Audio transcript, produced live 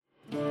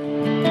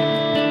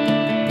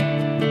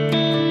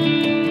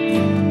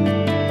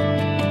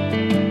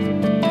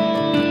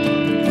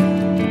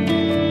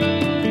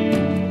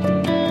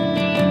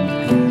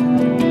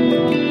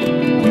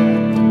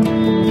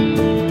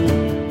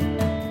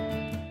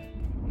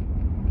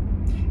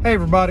Hey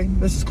everybody,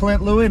 this is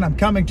Clint Louie and I'm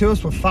coming to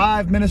us with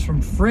 5 minutes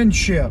from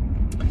friendship.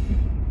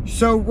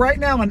 So right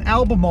now in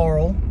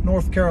Albemarle,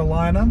 North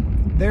Carolina,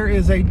 there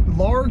is a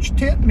large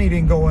tent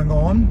meeting going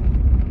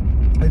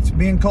on. It's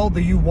being called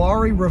the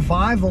Uwharrie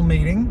Revival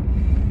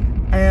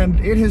Meeting, and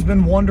it has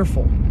been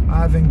wonderful.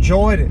 I've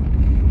enjoyed it,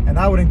 and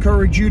I would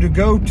encourage you to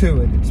go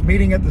to it. It's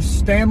meeting at the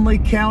Stanley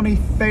County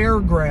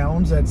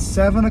Fairgrounds at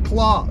 7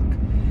 o'clock,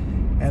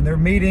 and they're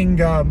meeting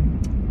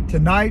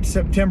tonight,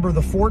 September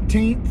the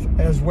 14th,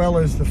 as well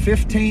as the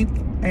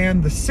 15th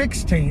and the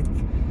 16th.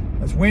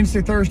 That's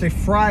Wednesday, Thursday,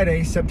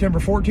 Friday, September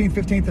 14th,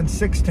 15th, and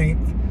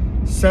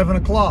 16th, 7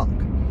 o'clock.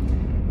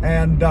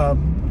 And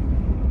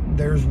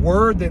there's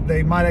word that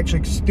they might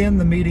actually extend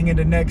the meeting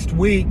into next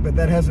week, but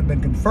that hasn't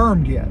been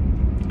confirmed yet.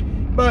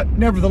 But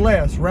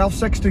nevertheless, Ralph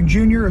Sexton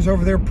Jr. is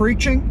over there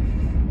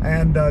preaching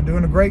and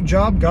doing a great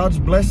job. God's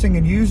blessing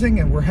and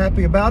using, and we're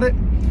happy about it.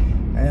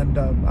 And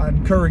I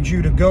encourage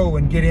you to go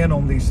and get in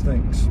on these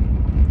things.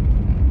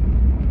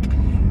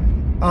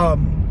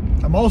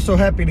 I'm also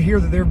happy to hear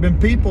that there have been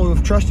people who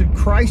have trusted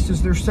Christ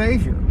as their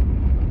Savior.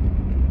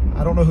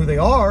 I don't know who they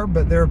are,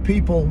 but there are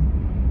people,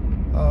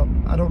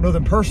 I don't know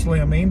them personally,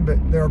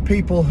 but there are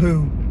people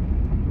who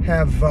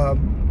have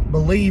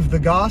believed the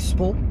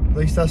gospel. At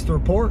least that's the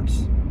reports.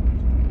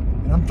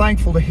 And I'm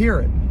thankful to hear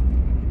it.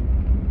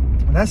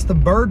 And that's the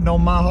burden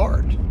on my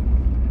heart.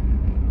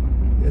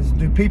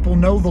 Do people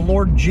know the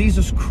Lord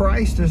Jesus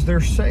Christ as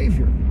their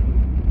Savior?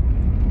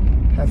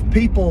 Have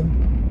people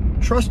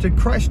trusted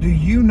Christ? Do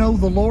you know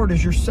the Lord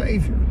as your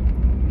Savior?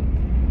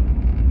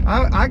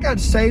 I got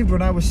saved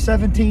when I was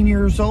 17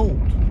 years old.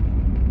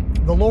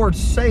 The Lord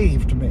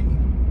saved me.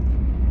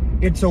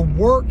 It's a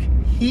work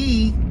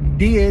He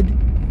did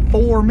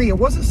for me. It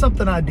wasn't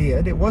something I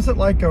did. It wasn't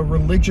like a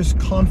religious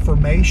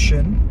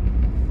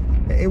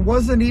confirmation. It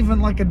wasn't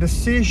even like a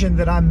decision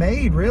that I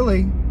made,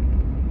 really.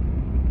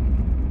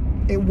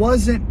 It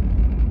wasn't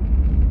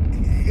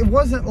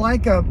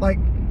like I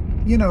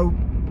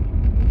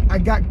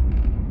got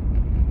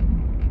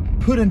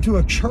put into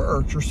a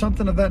church or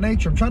something of that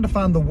nature. I'm trying to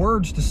find the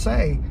words to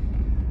say.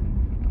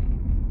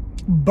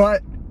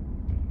 But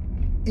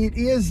it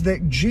is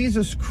that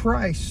Jesus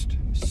Christ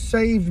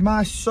saved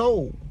my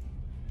soul.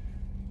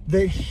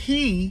 That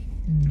He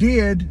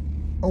did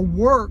a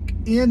work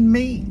in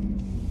me.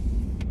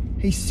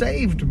 He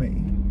saved me.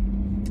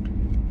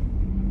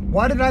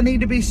 Why did I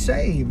need to be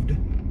saved?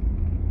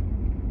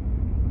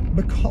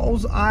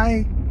 Because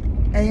I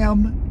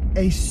am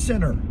a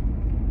sinner.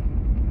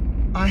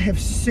 I have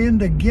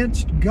sinned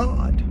against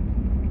God.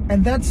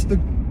 And that's the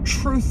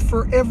truth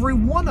for every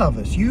one of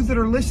us. You that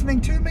are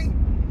listening to me,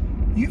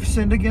 you've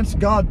sinned against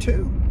God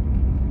too.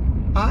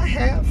 I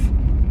have.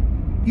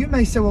 You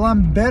may say, well,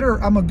 I'm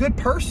better, I'm a good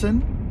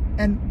person.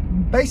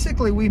 And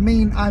basically we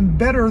mean I'm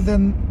better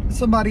than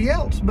somebody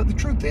else. But the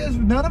truth is,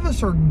 none of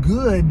us are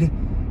good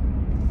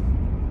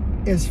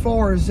as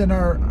far as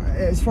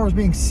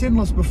being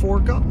sinless before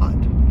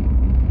God.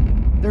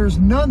 There's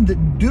none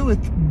that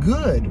doeth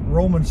good,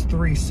 Romans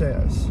 3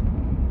 says.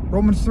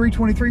 Romans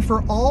 3:23,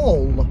 for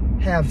all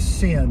have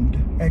sinned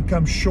and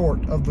come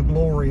short of the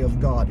glory of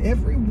God.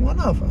 Every one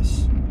of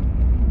us.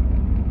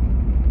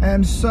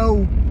 And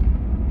so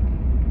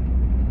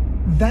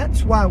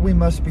that's why we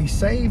must be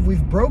saved.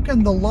 We've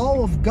broken the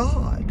law of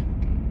God.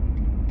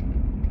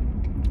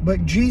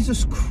 But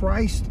Jesus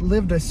Christ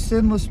lived a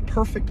sinless,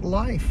 perfect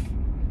life.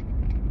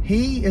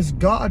 He is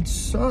God's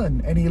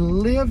Son, and He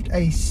lived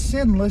a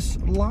sinless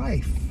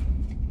life.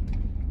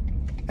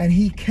 And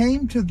He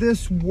came to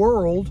this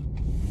world,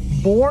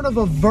 born of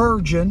a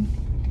virgin,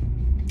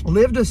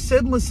 lived a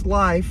sinless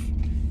life,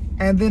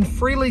 and then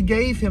freely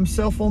gave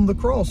Himself on the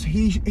cross.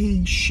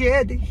 He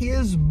shed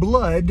His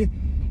blood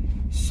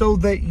so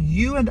that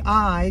you and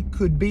I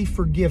could be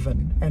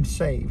forgiven and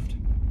saved.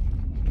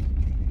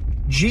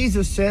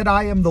 Jesus said,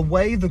 I am the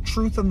way, the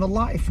truth, and the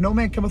life. No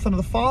man cometh unto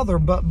the Father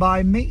but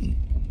by me.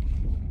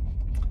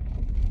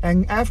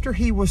 And after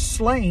He was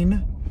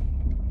slain,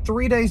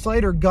 3 days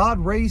later, God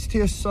raised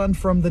His Son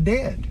from the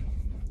dead.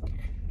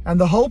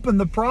 And the hope and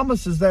the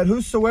promise is that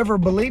whosoever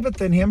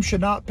believeth in Him should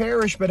not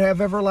perish, but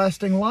have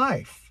everlasting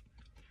life.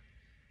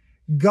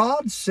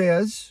 God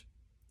says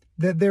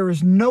that there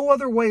is no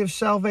other way of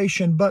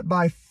salvation but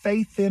by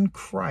faith in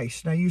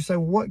Christ. Now you say,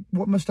 what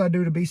must I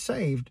do to be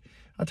saved?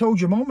 I told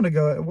you a moment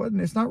ago,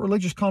 it's not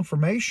religious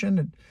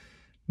confirmation,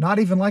 not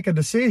even like a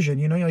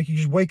decision. Like you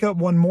just wake up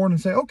one morning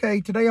and say,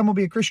 okay, today I'm going to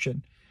be a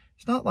Christian.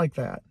 It's not like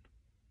that.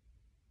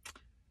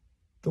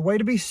 The way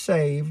to be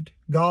saved,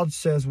 God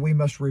says we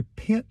must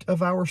repent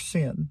of our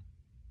sin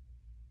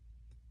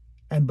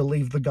and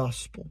believe the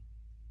gospel.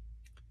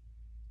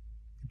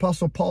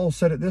 Apostle Paul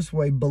said it this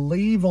way,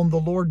 believe on the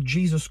Lord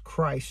Jesus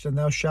Christ and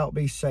thou shalt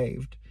be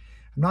saved.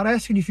 I'm not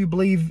asking if you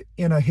believe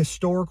in a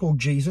historical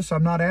Jesus.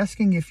 I'm not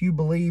asking if you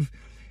believe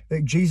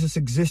that Jesus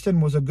existed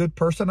and was a good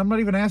person. I'm not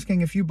even asking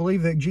if you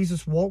believe that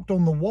Jesus walked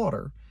on the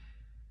water.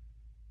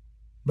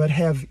 But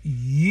have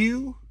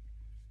you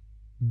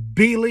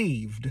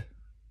believed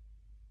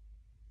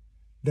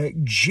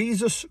that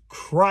Jesus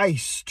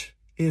Christ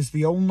is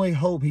the only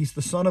hope? He's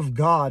the Son of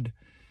God,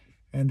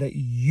 and that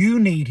you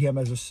need him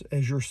as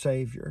your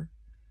Savior.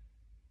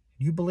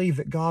 You believe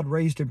that God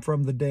raised him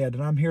from the dead.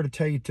 And I'm here to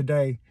tell you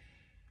today,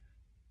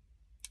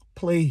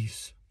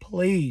 please,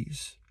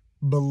 please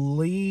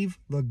believe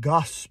the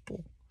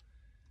gospel.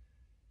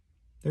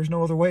 There's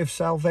no other way of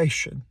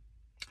salvation.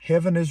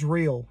 Heaven is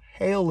real.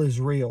 Hell is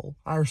real.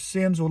 Our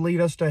sins will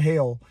lead us to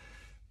hell.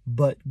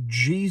 But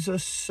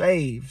Jesus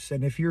saves.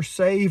 And if you're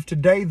saved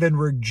today, then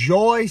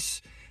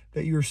rejoice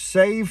that you're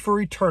saved for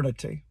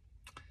eternity.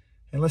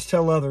 And let's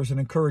tell others and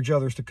encourage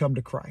others to come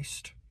to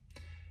Christ.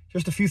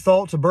 Just a few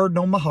thoughts, a burden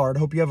on my heart. I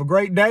hope you have a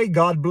great day.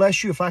 God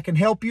bless you. If I can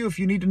help you, if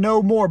you need to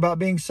know more about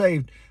being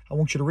saved, I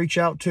want you to reach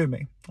out to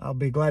me. I'll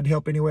be glad to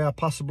help any way I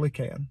possibly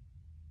can.